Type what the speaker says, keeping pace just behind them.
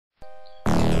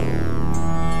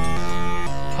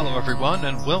everyone,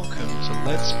 and welcome to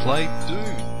Let's Play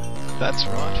Dune. That's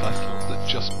right, I thought that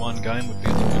just one game would be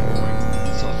a little bit boring,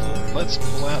 so I thought let's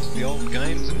pull out the old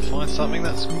games and find something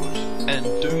that's good. And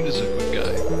Dune is a good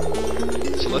game.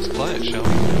 So let's play it, shall we?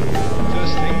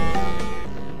 First thing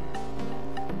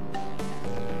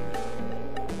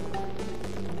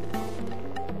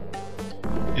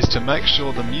is to make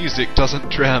sure the music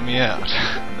doesn't drown me out.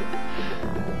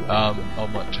 I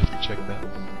might have to check that.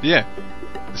 But yeah,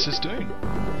 this is Dune.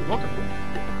 Welcome.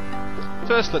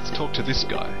 First, let's talk to this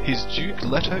guy. He's Duke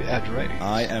Leto Atreides.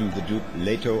 I am the Duke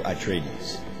Leto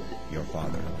Atreides, your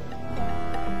father.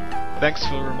 Thanks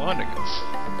for reminding us.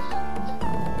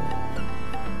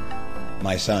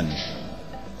 My son,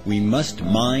 we must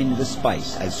mine the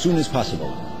spice as soon as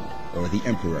possible, or the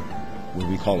Emperor will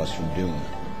recall us from Dune.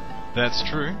 That's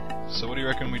true. So what do you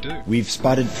reckon we do? We've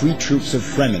spotted 3 troops of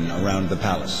Fremen around the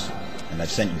palace, and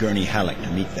I've sent Gurney Halleck to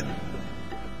meet them.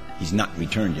 He's not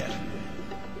returned yet.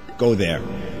 Go there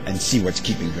and see what's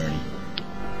keeping Gurney.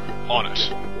 On it.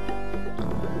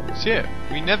 So yeah,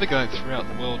 we navigate throughout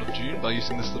the world of Dune by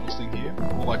using this little thing here,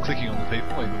 or by clicking on the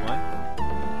people, either way.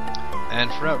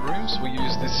 And for our rooms, we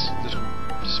use this little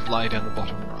display down the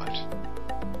bottom right.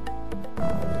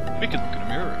 We can look in a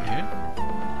mirror in here.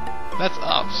 That's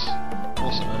us.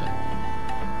 Awesome, eh?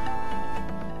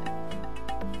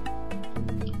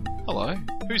 Hello,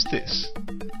 who's this?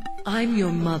 I'm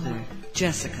your mother,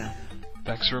 Jessica.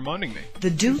 Thanks for reminding me.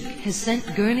 The Duke has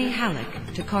sent Gurney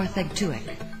Halleck to Carthag Tuek.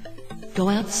 Go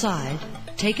outside,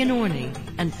 take an Orny,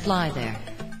 and fly there.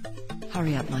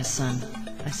 Hurry up, my son.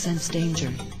 I sense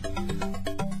danger.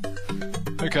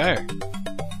 Okay.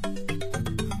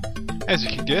 As you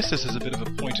can guess, this is a bit of a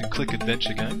point-and-click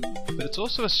adventure game, but it's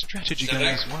also a strategy game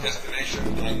as well.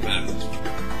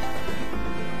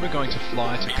 We're going to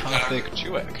fly to Carthag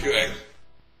Tuek.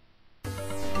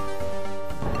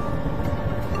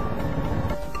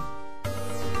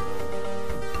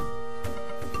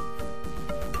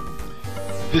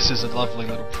 This is a lovely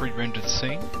little pre-rendered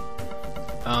scene,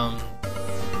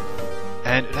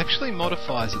 and it actually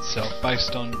modifies itself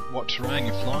based on what terrain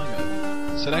you're flying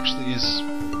over, so it actually is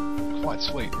quite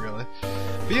sweet, really.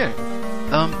 But yeah,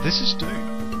 this is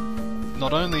Dune.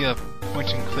 Not only a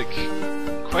point-and-click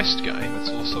quest game, it's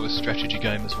also a strategy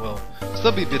game as well. So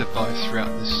there'll be a bit of both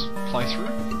throughout this playthrough.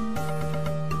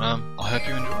 I hope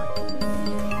you enjoy.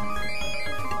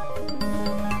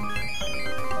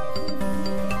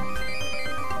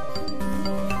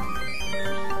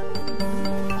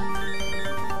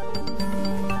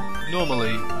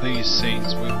 Normally, these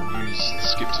scenes will use the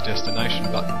skip to destination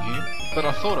button here, but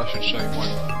I thought I should show you one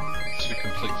to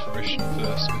complete fruition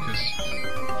first because,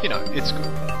 you know, it's good.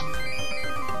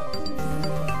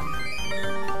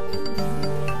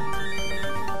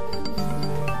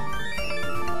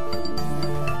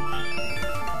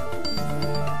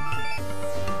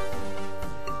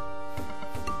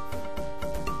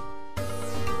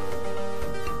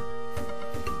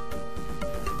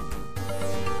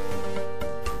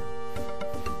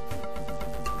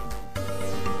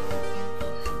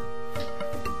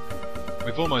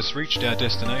 We've almost reached our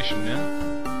destination now.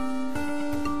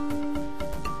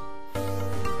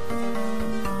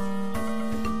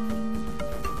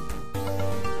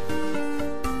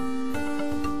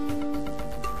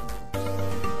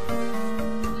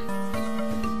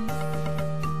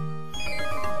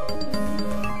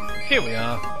 Here we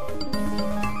are.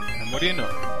 And what do you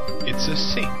know? It's a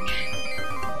siege.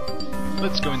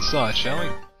 Let's go inside, shall we?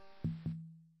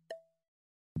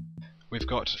 We've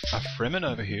got a Fremen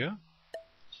over here.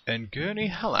 And Gurney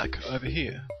Halleck over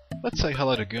here. Let's say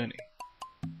hello to Gurney.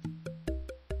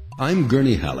 I'm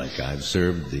Gurney Halleck. I've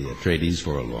served the Atreides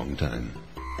for a long time.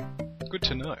 Good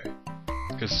to know.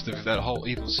 Because that whole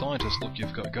evil scientist look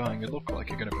you've got going, you look like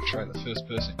you're going to betray the first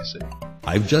person you see.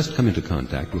 I've just come into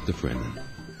contact with the Fremen.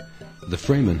 The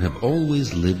Fremen have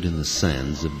always lived in the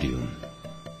sands of Dune.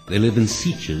 They live in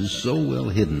sieges so well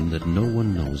hidden that no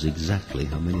one knows exactly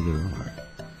how many there are.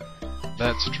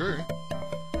 That's true.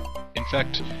 In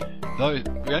fact,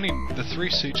 the 3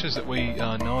 sieges that we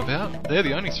know about, they're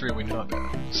the only 3 we know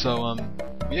about. So,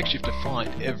 we actually have to find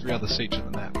every other siege on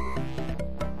the map.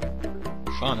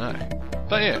 Fun, eh?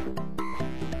 But yeah.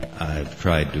 I've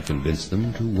tried to convince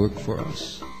them to work for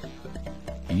us.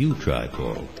 You try,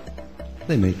 Paul.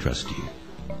 They may trust you.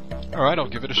 Alright, I'll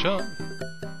give it a shot.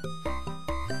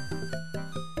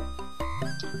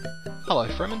 Hello,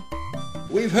 Fremen.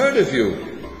 We've heard of you.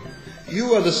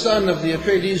 You are the son of the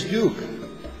Atreides Duke,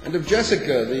 and of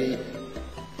Jessica, the...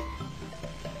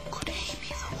 Could he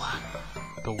be the one?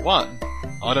 The one?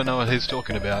 I don't know what he's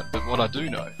talking about, but what I do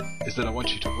know is that I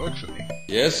want you to work for me.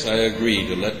 Yes, I agree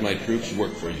to let my troops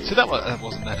work for you. So that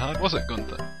wasn't that hard, was it,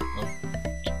 Gunther? Oh,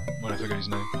 what, I forgot his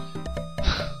name.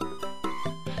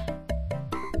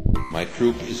 My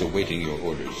troop is awaiting your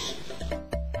orders.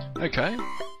 Okay,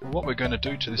 well, what we're going to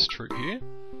do to this troop here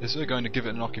is we're going to give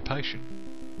it an occupation.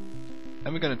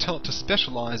 And we're going to tell it to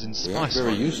specialise in We aren't spice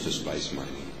very mining. used to spice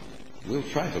mining. We'll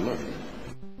try to learn.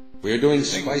 We're doing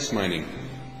spice mining.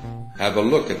 Have a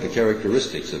look at the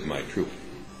characteristics of my troop.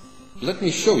 Let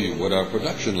me show you what our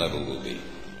production level will be.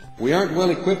 We aren't well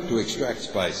equipped to extract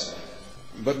spice,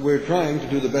 but we're trying to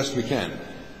do the best we can.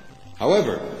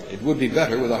 However, it would be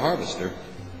better with a harvester.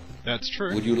 That's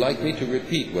true. Would you like me to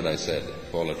repeat what I said,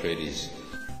 Paul Atreides?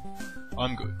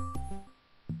 I'm good.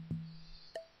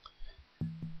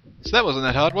 So that wasn't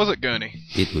that hard, was it, Gurney?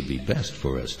 It would be best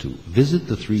for us to visit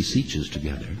the three sietches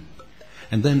together,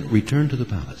 and then return to the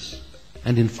palace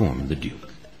and inform the Duke.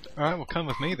 Alright, well come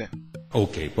with me then.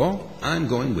 Okay, Paul, I'm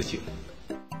going with you.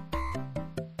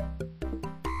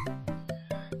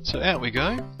 So out we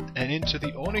go, and into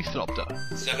the Ornithopter.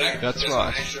 That's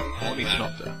right,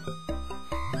 Ornithopter.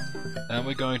 And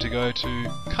we're going to go to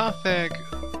Carthag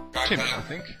Timon, I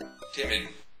think. Timon.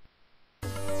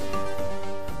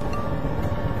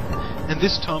 And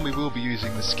this time we will be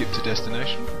using the skip to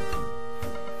destination.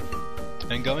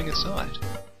 And going inside.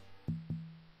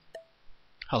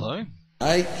 Hello?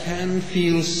 I can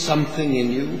feel something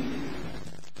in you,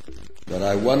 but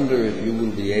I wonder if you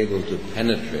will be able to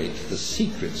penetrate the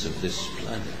secrets of this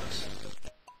planet.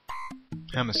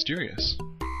 How mysterious.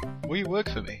 Will you work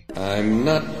for me? I'm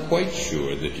not quite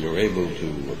sure that you're able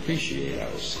to appreciate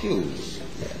our skills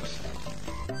yet.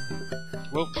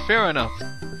 Well, fair enough,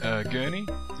 Gurney.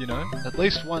 You know, at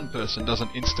least one person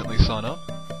doesn't instantly sign up.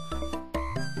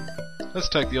 Let's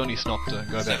take the Ornithopter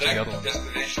and go back to the other one.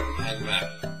 Destination and map.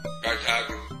 Carthag,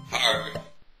 Harg.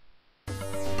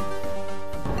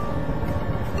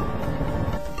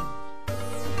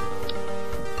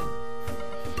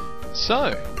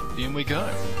 So, in we go.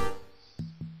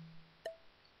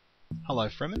 Hello,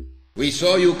 Fremen. We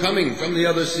saw you coming from the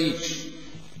other siege.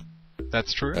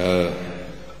 That's true.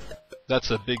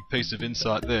 That's a big piece of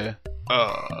insight there.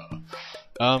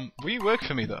 Will you work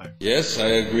for me though? Yes, I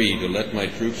agree to let my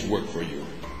troops work for you.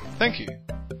 Thank you.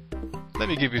 Let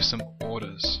me give you some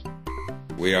orders.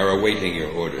 We are awaiting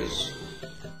your orders.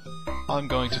 I'm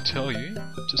going to tell you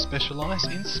to specialise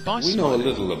in spice We know a mining.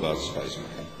 little about spice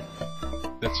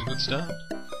mining. That's a good start.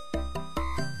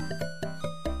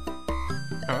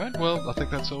 Alright, well, I think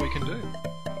that's all we can do.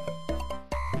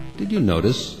 Did you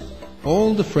notice?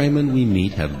 All the Fremen we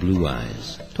meet have blue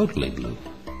eyes. Totally blue.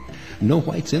 No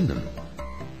whites in them.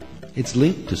 It's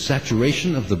linked to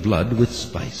saturation of the blood with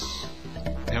spice.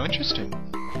 How interesting.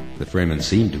 The Fremen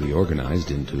seem to be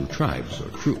organized into tribes or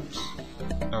troops.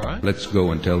 Alright, Let's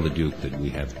go and tell the Duke that we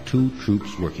have 2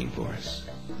 troops working for us.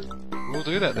 we'll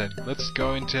do that then. Let's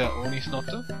go into our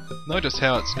Ornithopter. Notice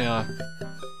how it's now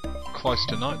close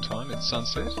to night time, it's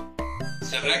sunset.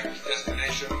 Select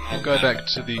destination. We'll go back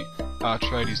to the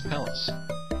Atreides Palace.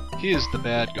 Here's the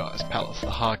bad guy's palace, the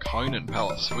Harkonnen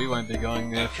Palace. We won't be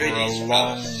going there for a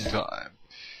long time.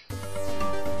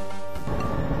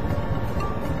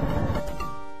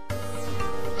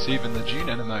 So even the Dune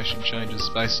animation changes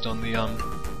based on the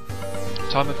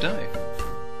time of day.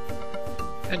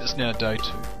 And it's now day 2.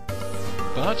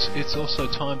 But it's also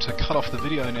time to cut off the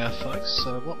video now, folks.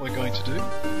 So what we're going to do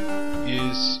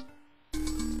is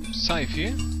save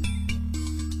here,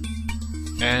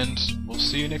 and we'll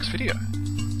see you next video.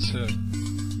 So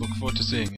look forward to seeing you.